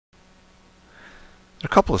There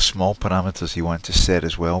are a couple of small parameters you want to set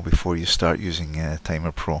as well before you start using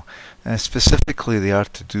Timer Pro. Specifically, they are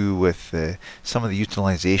to do with some of the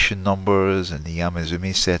utilization numbers and the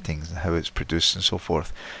Yamazumi settings and how it's produced and so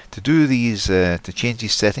forth. To do these, to change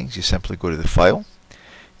these settings, you simply go to the File,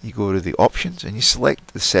 you go to the Options, and you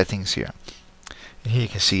select the settings here. And here you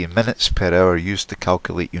can see minutes per hour used to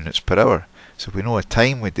calculate units per hour. So if we know a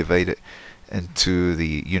time, we divide it into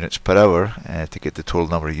the units per hour to get the total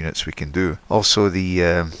number of units we can do. Also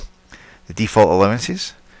the default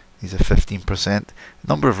allowances, these are 15%.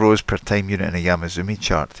 Number of rows per time unit in a Yamazumi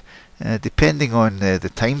chart. Depending on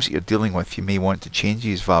the times that you're dealing with, you may want to change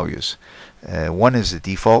these values. 1 is the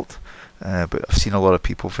default, but I've seen a lot of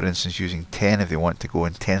people, for instance, using 10 if they want to go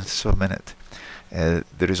in tenths of a minute. The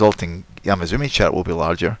resulting Yamazumi chart will be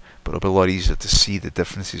larger, but it'll be a lot easier to see the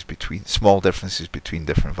differences between, small differences between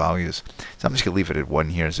different values. So I'm just going to leave it at 1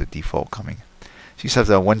 here as a default coming. So you just have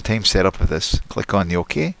that one-time setup of this. Click on the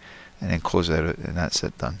OK, and then close out it, and that's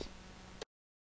it done.